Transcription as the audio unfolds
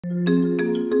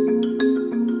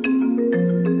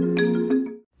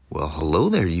Hello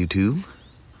there, YouTube.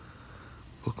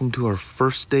 Welcome to our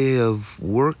first day of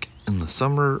work in the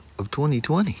summer of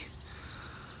 2020.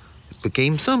 It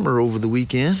became summer over the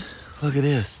weekend. Look at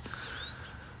this.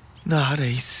 Not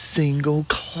a single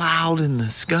cloud in the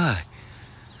sky.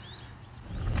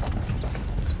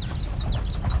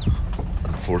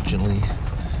 Unfortunately,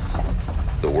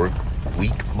 the work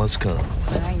week must come.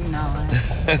 I know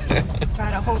it.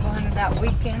 Try to hold on to that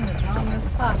weekend as long as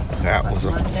possible. That was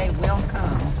a Monday will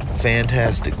come.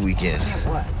 Fantastic weekend. It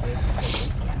was.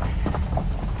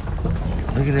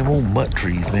 Look at them old mutt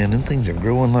trees, man. Them things are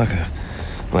growing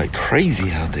like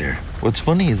crazy out there. What's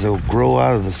funny is they'll grow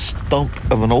out of the stump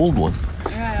of an old one.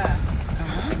 Yeah.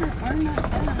 We're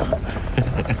not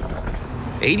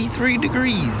done. 83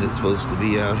 degrees it's supposed to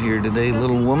be out here today,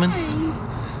 little woman.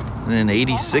 And then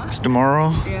 86 tomorrow.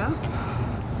 Yeah.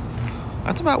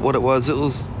 That's about what it was. It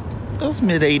was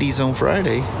mid 80s on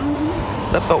Friday.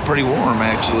 That felt pretty warm,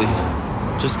 actually.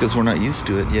 Just because we're not used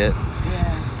to it yet.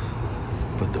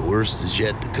 Yeah. But the worst is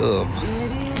yet to come. It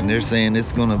is. And they're saying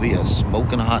it's going to be a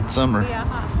smoking hot summer. Yeah,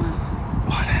 hot one.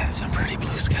 Boy, that is some pretty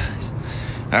blue skies.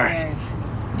 All right.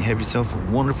 You have yourself a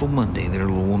wonderful Monday there,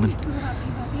 little woman.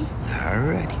 All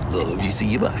righty. Love you. See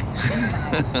you. Bye.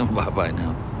 Bye-bye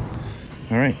now.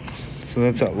 All right. So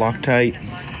that's that Loctite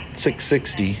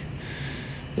 660.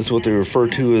 This is what they refer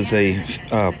to as a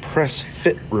press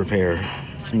fit repair.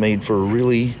 It's made for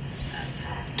really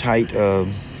tight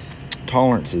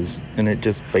tolerances, and it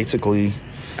just basically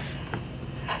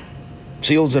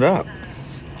seals it up.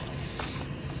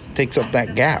 Takes up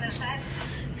that gap.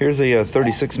 Here's a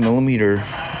 36 millimeter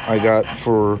I got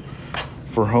for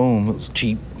home. It was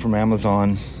cheap from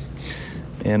Amazon,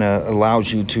 and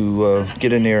allows you to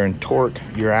get in there and torque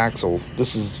your axle.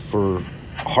 This is for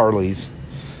Harleys,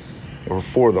 or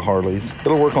for the Harleys.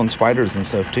 It'll work on Spyders and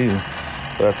stuff too,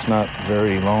 but that's not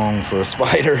very long for a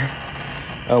Spyder.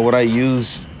 What I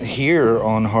use here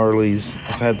on Harleys,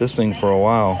 I've had this thing for a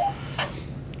while,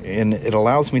 and it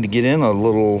allows me to get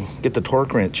the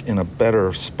torque wrench in a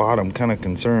better spot. I'm kind of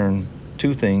concerned.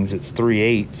 Two things: it's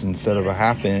 3/8 instead of a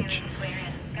 1/2 inch,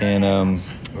 and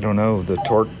I don't know,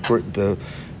 the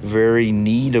very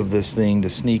need of this thing to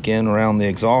sneak in around the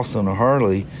exhaust on a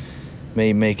Harley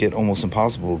may make it almost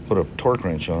impossible to put a torque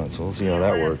wrench on it. So we'll see how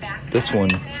that works. This one,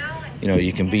 you know,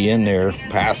 you can be in there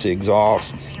past the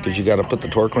exhaust because you got to put the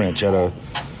torque wrench at a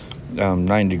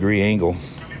 9-degree angle.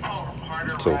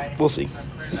 So we'll see.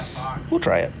 We'll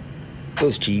try it. It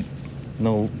was cheap.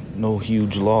 No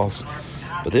huge loss.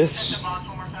 But this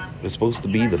is supposed to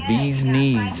be the bee's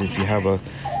knees if you have a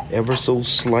ever so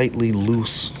slightly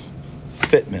loose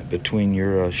fitment between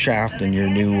your shaft and your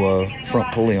new front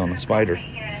pulley on the Spyder.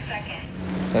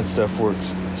 That stuff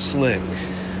works slick.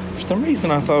 For some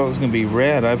reason I thought it was going to be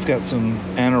red. I've got some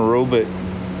anaerobic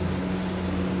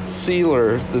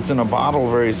sealer that's in a bottle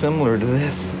very similar to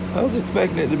this. I was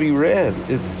expecting it to be red.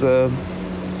 It's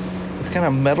kind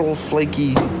of metal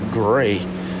flaky gray.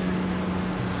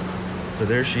 But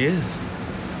there she is.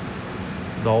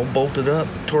 It's all bolted up,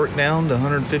 torqued down to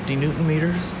 150 Newton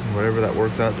meters, whatever that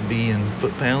works out to be in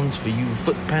foot-pounds for you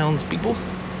foot-pounds people.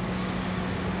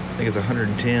 I think it's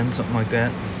 110, something like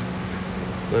that.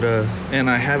 But and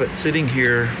I have it sitting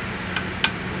here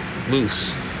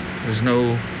loose. There's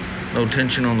no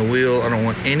tension on the wheel. I don't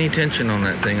want any tension on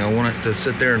that thing. I want it to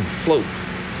sit there and float.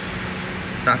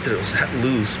 Not that it was that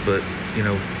loose, but you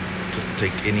know, just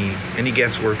take any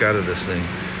guesswork out of this thing.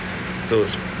 So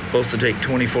it's supposed to take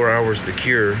 24 hours to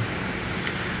cure.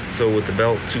 So with the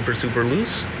belt super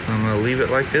loose, I'm gonna leave it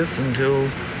like this until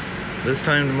this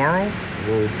time tomorrow.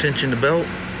 We'll tension the belt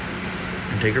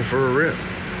and take her for a rip.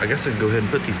 I guess I could go ahead and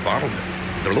put these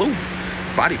the little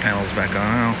body panels back on.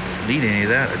 I don't need any of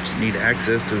that. I just need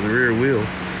access to the rear wheel.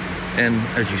 And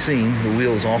as you've seen, the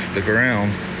wheel's off the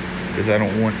ground because I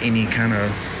don't want any kind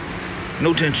of,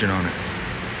 no tension on it.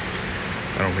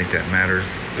 I don't think that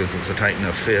matters because it's a tight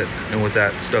enough fit. And with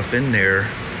that stuff in there,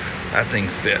 that thing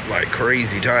fit like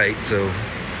crazy tight. So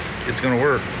it's gonna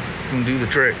work. It's gonna do the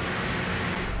trick.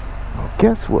 Well,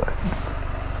 guess what?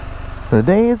 The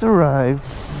day has arrived.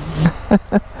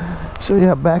 Show you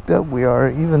how backed up we are.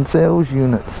 Even sales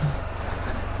units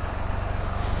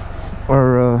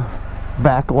are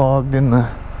backlogged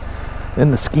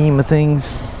in the scheme of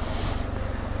things.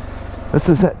 This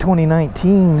is that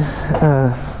 2019.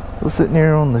 I was sitting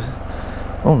there on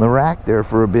the rack there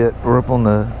for a bit, or up on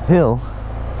the hill.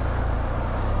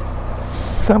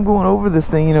 So I'm going over this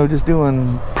thing, you know, just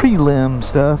doing prelim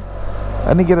stuff.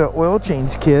 I didn't get an oil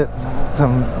change kit,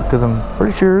 because I'm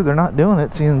pretty sure they're not doing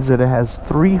it, seeing that it has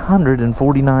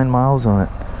 349 miles on it.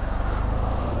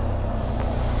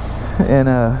 And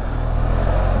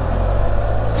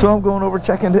So I'm going over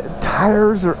checking it.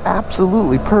 Tires are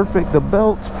absolutely perfect. The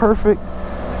belt's perfect.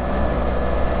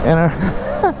 And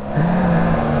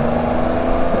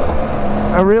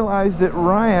I realized that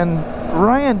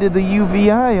Ryan did the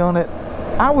UVI on it.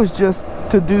 I was just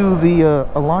to do the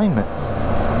alignment.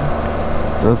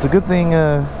 So it's a good thing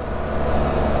I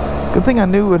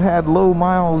knew it had low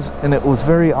miles, and it was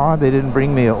very odd they didn't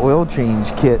bring me an oil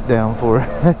change kit down for it.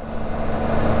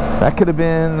 That could have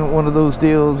been one of those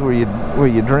deals where you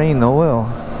drain the oil.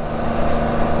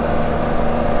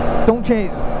 Don't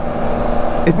change.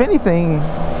 If anything,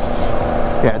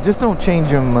 yeah, just don't change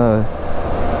them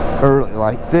early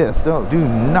like this. Do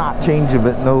not change them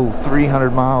at no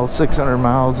 300 miles, 600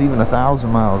 miles, even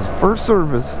 1,000 miles. First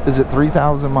service is at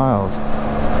 3,000 miles.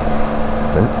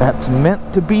 That's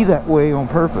meant to be that way on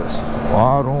purpose. Well,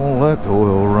 I don't let the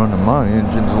oil run in my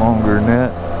engines longer than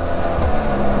that.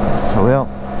 Well,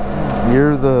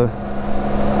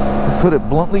 put it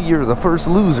bluntly, you're the first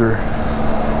loser.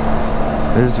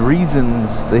 There's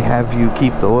reasons they have you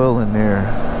keep the oil in there.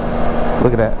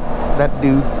 Look at that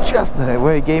dude just that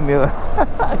way gave me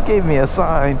a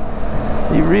sign.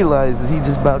 He realized that he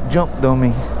just about jumped on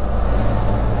me.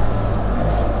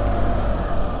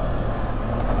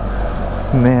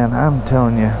 Man, I'm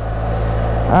telling you,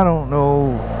 I don't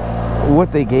know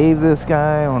what they gave this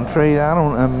guy on trade.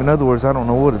 In other words, I don't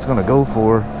know what it's going to go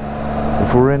for,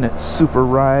 if we're in it super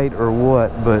right or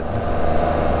what. But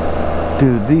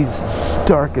dude, these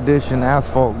dark edition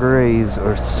asphalt grays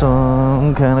are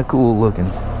some kind of cool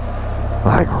looking,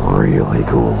 like really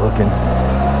cool looking.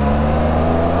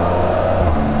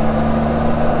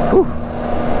 Whew.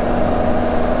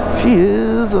 She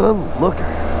is a looker.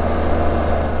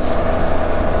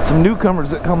 Some newcomers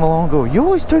that come along go, you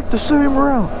always take the same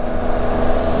route.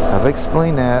 I've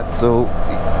explained that, so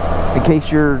in case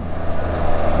you're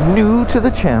new to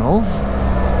the channel,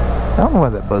 I don't know why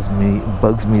that bugs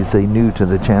me to say new to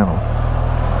the channel.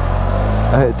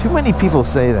 Too many people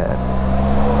say that.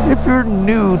 If you're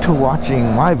new to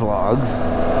watching my vlogs,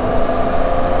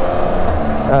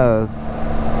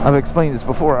 I've explained this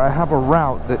before, I have a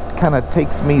route that kind of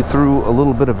takes me through a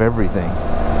little bit of everything.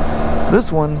 This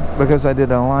one, because I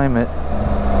did alignment,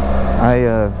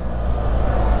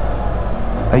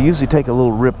 I usually take a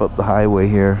little rip up the highway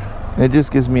here. It just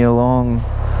gives me a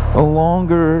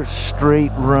longer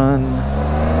straight run.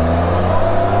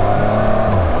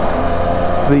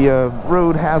 The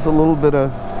road has a little bit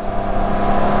of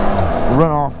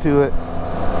runoff to it,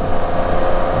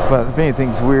 but if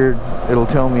anything's weird, it'll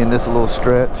tell me in this little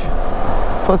stretch.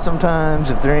 Plus, sometimes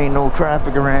if there ain't no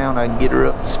traffic around, I can get her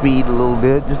up to speed a little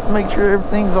bit just to make sure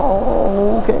everything's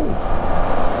all okay.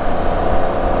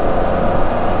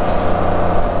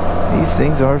 These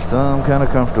things are some kind of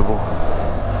comfortable.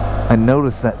 I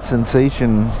noticed that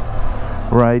sensation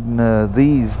riding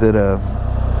these, that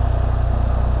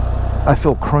I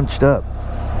feel crunched up.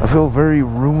 I feel very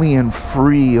roomy and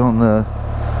free on the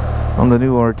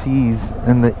new RTs,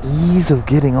 and the ease of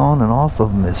getting on and off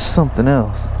of them is something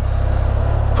else.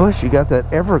 Plus, you got that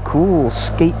ever cool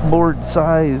skateboard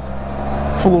sized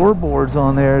floorboards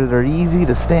on there that are easy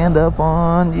to stand up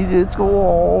on. You just go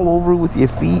all over with your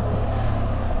feet.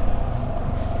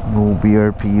 Oh,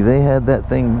 BRP, they had that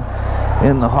thing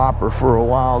in the hopper for a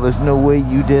while. There's no way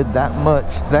you did that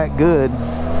much that good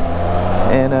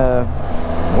and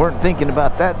weren't thinking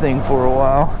about that thing for a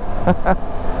while.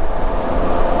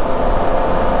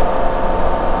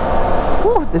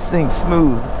 Whew, this thing's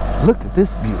smooth. Look at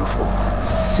this beautiful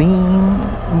scene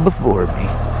before me.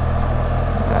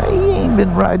 I ain't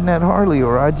been riding that Harley,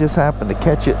 or I just happen to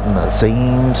catch it in the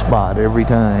same spot every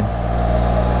time.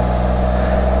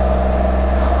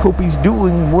 Hope he's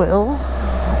doing well.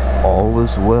 All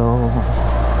is well.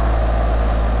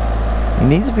 He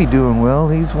needs to be doing well.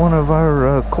 He's one of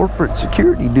our corporate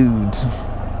security dudes.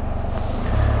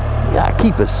 Yeah,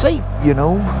 keep us safe, you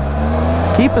know.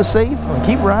 Keep us safe and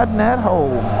keep riding that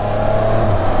hole.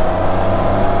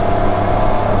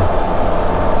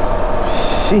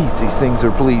 Jeez, these things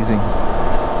are pleasing.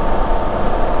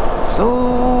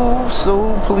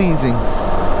 So pleasing.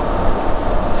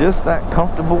 Just that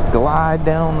comfortable glide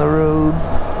down the road.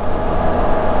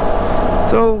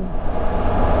 So,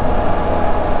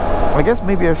 I guess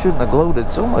maybe I shouldn't have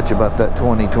gloated so much about that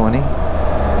 2020.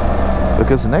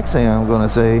 Because the next thing I'm going to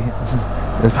say,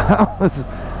 if I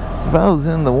was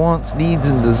in the wants, needs,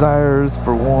 and desires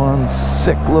for one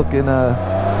sick-looking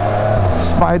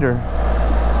Spyder,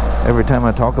 every time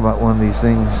I talk about one of these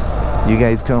things, you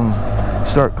guys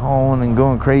start calling and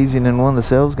going crazy, and then one of the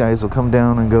sales guys will come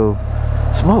down and go,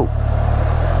 Smoak,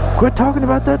 quit talking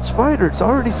about that Spyder, it's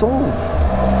already sold.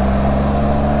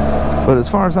 But as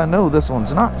far as I know, this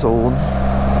one's not sold.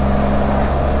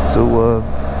 So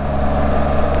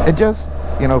it just,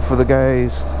 you know, for the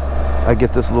guys, I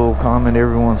get this little comment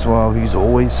every once in a while, he's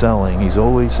always selling, he's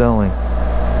always selling.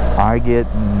 I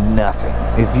get nothing.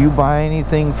 If you buy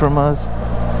anything from us,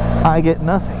 I get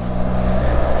nothing.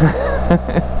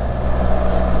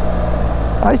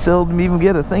 I seldom even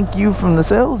get a thank you from the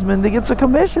salesman that gets a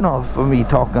commission off of me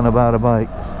talking about a bike.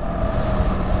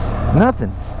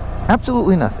 Nothing.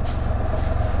 Absolutely nothing.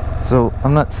 So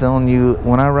I'm not selling you.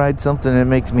 When I ride something that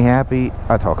makes me happy,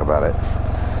 I talk about it.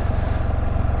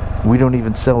 We don't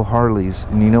even sell Harleys,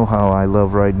 and you know how I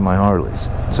love riding my Harleys.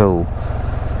 So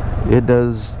it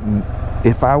does,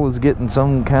 if I was getting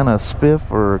some kind of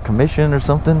spiff or commission or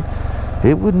something,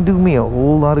 it wouldn't do me a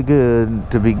whole lot of good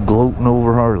to be gloating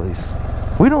over Harleys.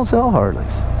 We don't sell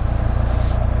Harleys.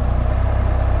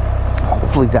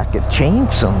 Hopefully that could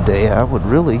change someday. I would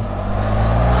really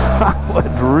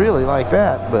like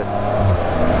that, but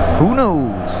who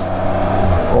knows?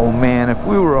 Oh man, if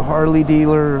we were a Harley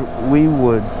dealer, we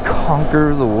would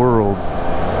conquer the world.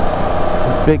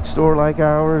 A big store like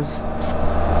ours,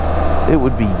 it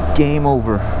would be game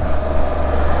over.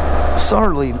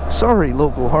 Sorry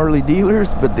local Harley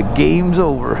dealers, but the game's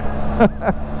over.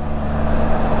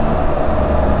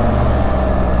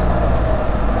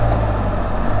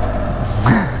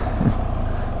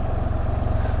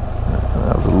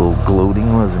 That was a little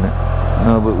gloating, wasn't it?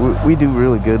 No, but we do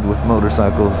really good with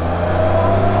motorcycles.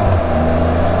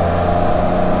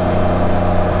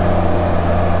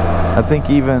 I think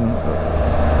even,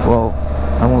 well,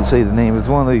 I won't say the name, it's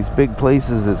one of these big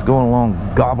places that's going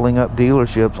along gobbling up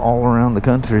dealerships all around the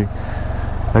country.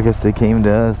 I guess they came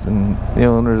to us and the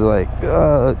owner's like,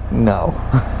 no.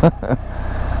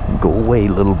 Go away,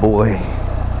 little boy.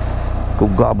 Go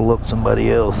gobble up somebody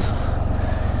else.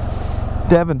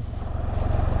 Devin,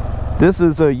 this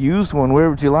is a used one. Where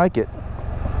would you like it?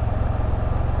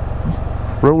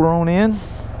 Roll her on in.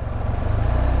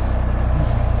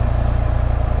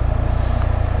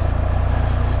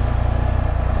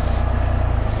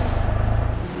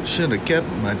 Should have kept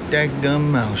my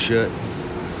daggum mouth shut.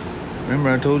 Remember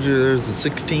I told you there's a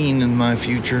 16 in my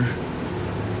future.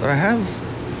 But I have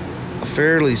a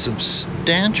fairly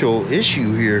substantial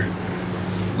issue here.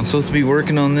 I'm supposed to be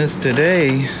working on this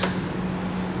today.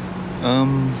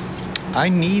 I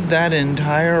need that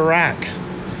entire rack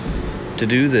to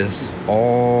do this.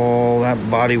 All that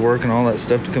body work and all that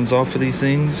stuff that comes off of these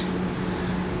things,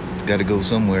 it's got to go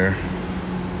somewhere.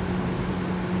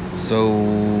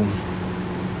 So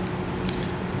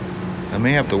I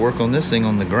may have to work on this thing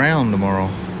on the ground tomorrow.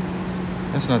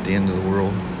 That's not the end of the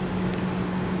world.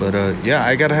 But yeah,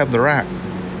 I gotta have the rack.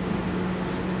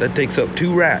 That takes up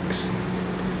 2 racks.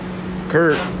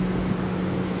 Kurt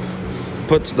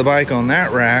puts the bike on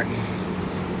that rack,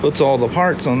 puts all the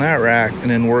parts on that rack, and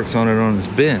then works on it on his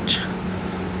bench.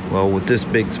 Well, with this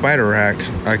big Spyder rack,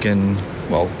 I can,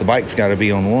 well, the bike's gotta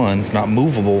be on one. It's not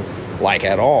movable like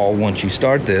at all once you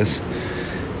start this.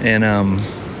 And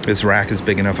this rack is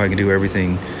big enough I can do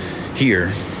everything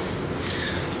here.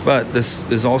 But this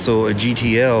is also a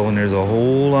GTL, and there's a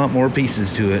whole lot more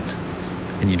pieces to it,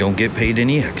 and you don't get paid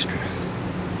any extra.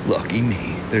 Lucky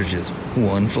me. There's just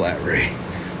one flat rate.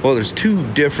 Well, there's 2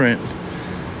 different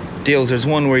deals. There's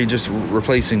one where you're just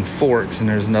replacing forks, and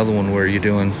there's another one where you're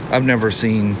doing, I've never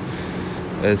seen,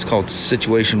 it's called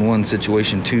Situation 1,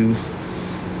 Situation 2.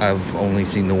 I've only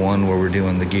seen the one where we're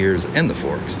doing the gears and the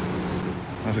forks.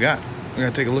 I forgot. I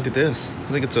gotta take a look at this.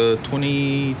 I think it's a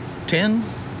 2010.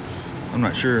 I'm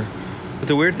not sure. But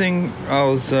the weird thing, I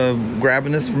was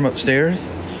grabbing this from upstairs,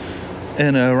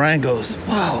 and Ryan goes,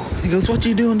 wow. He goes, what are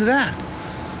you doing to that?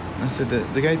 I said,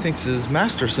 the guy thinks his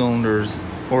master cylinders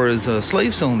or his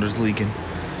slave cylinders leaking.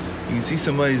 You can see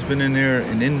somebody's been in there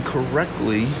and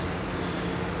incorrectly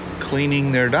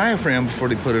cleaning their diaphragm before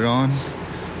they put it on.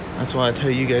 That's why I tell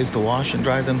you guys to wash and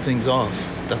dry them things off.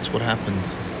 That's what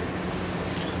happens.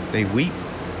 They weep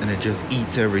and it just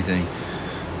eats everything.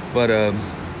 But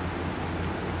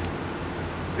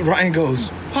Ryan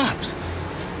goes, Pops,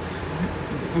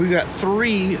 we got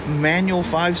 3 manual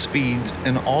 5-speeds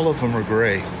and all of them are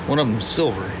gray. One of them's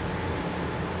silver.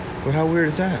 But how weird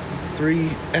is that? 3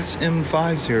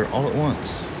 SM5s here all at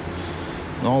once.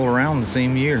 And all around the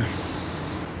same year.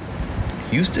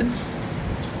 Houston,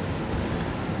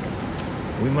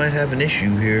 we might have an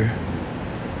issue here.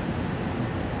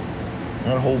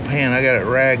 Not a whole pan. I got it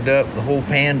ragged up. The whole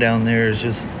pan down there is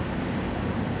just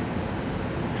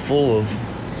full of,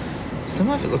 some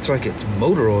of it looks like it's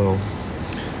motor oil.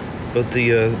 But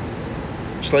the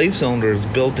slave cylinder is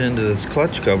built into this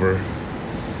clutch cover.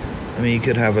 I mean, you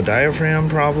could have a diaphragm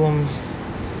problem.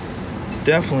 It's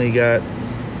definitely got,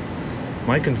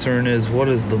 my concern is, what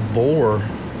is the bore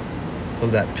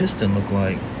of that piston look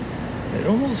like? It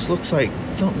almost looks like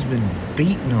something's been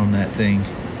beaten on that thing.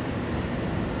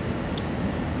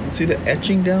 See the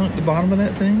etching down at the bottom of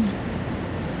that thing?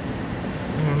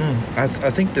 I don't know.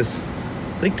 I think this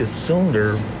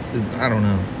cylinder is, I don't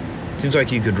know. Seems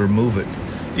like you could remove it.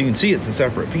 You can see it's a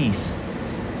separate piece.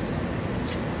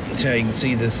 See how you can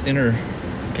see this inner,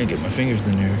 can't get my fingers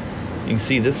in there. You can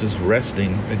see this is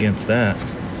resting against that.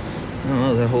 I don't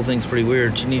know, that whole thing's pretty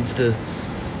weird. She need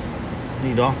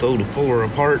Otho to pull her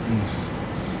apart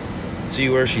and see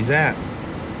where she's at.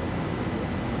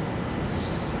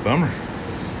 Bummer.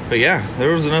 But yeah,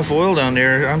 there was enough oil down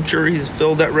there. I'm sure he's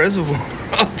filled that reservoir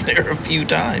up there a few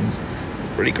times. It's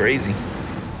pretty crazy.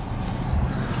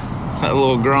 That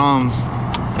little Grom,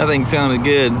 that thing sounded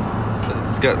good.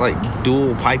 It's got like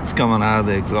dual pipes coming out of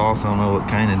the exhaust. I don't know what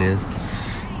kind it is.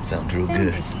 Sounds real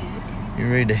good. You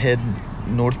ready to head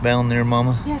northbound there,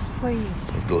 Mama? Yes, please.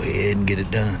 Let's go ahead and get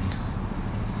it done.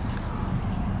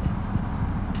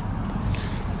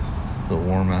 It's a little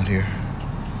warm out here.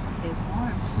 It's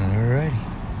warm. Alrighty.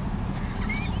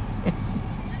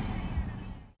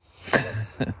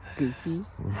 Goofy.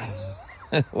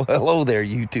 Well, hello there,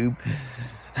 YouTube.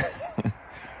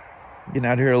 Getting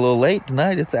out here a little late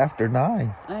tonight. It's after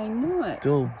 9. I knew it.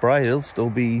 Still bright. It'll still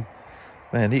be,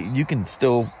 man, you can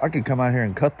still, I could come out here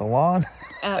and cut the lawn.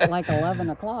 At like 11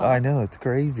 o'clock. I know, it's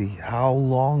crazy how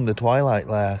long the twilight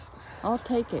lasts. I'll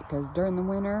take it, because during the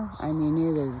winter, I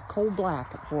mean, it is cold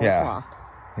black at 4 o'clock.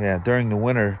 Yeah, during the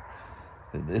winter,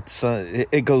 it's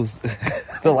it goes,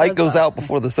 the light goes out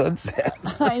before the sun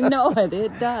sets. I know it,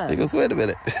 it does. It goes, wait a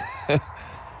minute.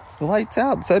 The light's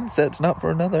out, sunset's not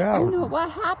for another hour. I know, what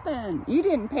happened? You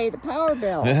didn't pay the power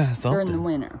bill during the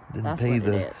winter. Didn't That's pay what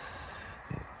the it is.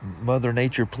 Mother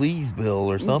Nature Please bill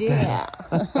or something. Yeah.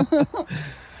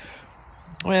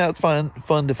 Well, it's fun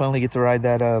to finally get to ride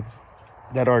that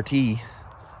RT.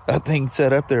 That thing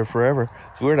set up there forever.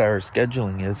 It's weird how our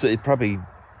scheduling is. It probably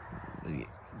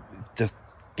just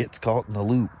gets caught in the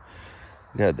loop.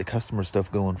 We got the customer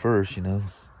stuff going first, you know.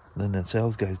 Then the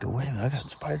sales guys go, wait a minute, I got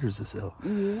Spyders to sell.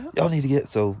 Yeah. Y'all need to get,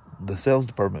 so the sales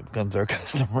department becomes our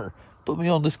customer. Put me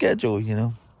on the schedule, you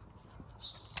know.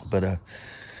 But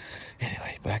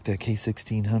anyway, back to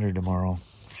K1600 tomorrow.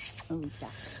 Oh, yeah.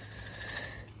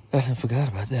 I forgot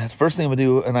about that. First thing I'm gonna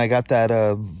do, and I got that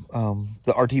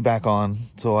the RT back on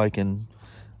so I can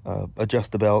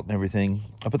adjust the belt and everything.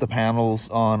 I put the panels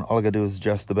on. All I gotta do is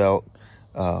adjust the belt,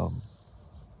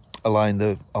 align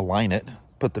it,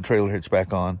 put the trailer hitch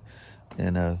back on,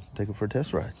 and take it for a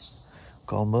test ride.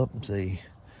 Call them up and say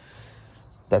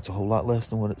that's a whole lot less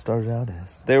than what it started out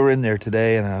as. They were in there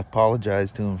today, and I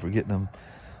apologized to them for getting them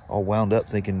all wound up,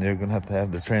 thinking they're gonna have to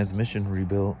have their transmission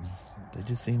rebuilt. They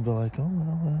just seemed to like, oh,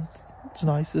 well, it's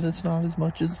nice that it's not as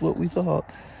much as what we thought.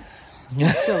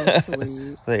 So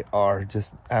sweet. They are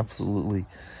just absolutely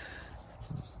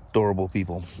adorable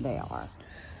people. They are.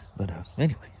 But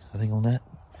anyway, I think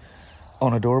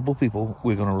on adorable people,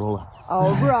 we're going to roll out.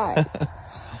 All right.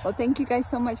 Well, thank you guys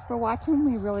so much for watching.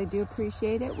 We really do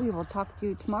appreciate it. We will talk to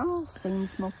you tomorrow. Same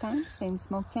smoke time, same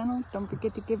smoke channel. Don't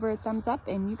forget to give her a thumbs up.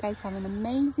 And you guys have an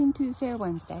amazing Tuesday or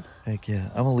Wednesday. Heck yeah.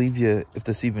 I'm going to leave you, if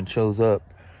this even shows up,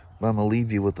 I'm going to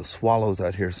leave you with the swallows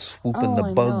out here swooping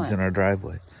the bugs in our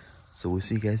driveway. So we'll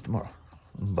see you guys tomorrow.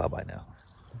 Bye-bye now.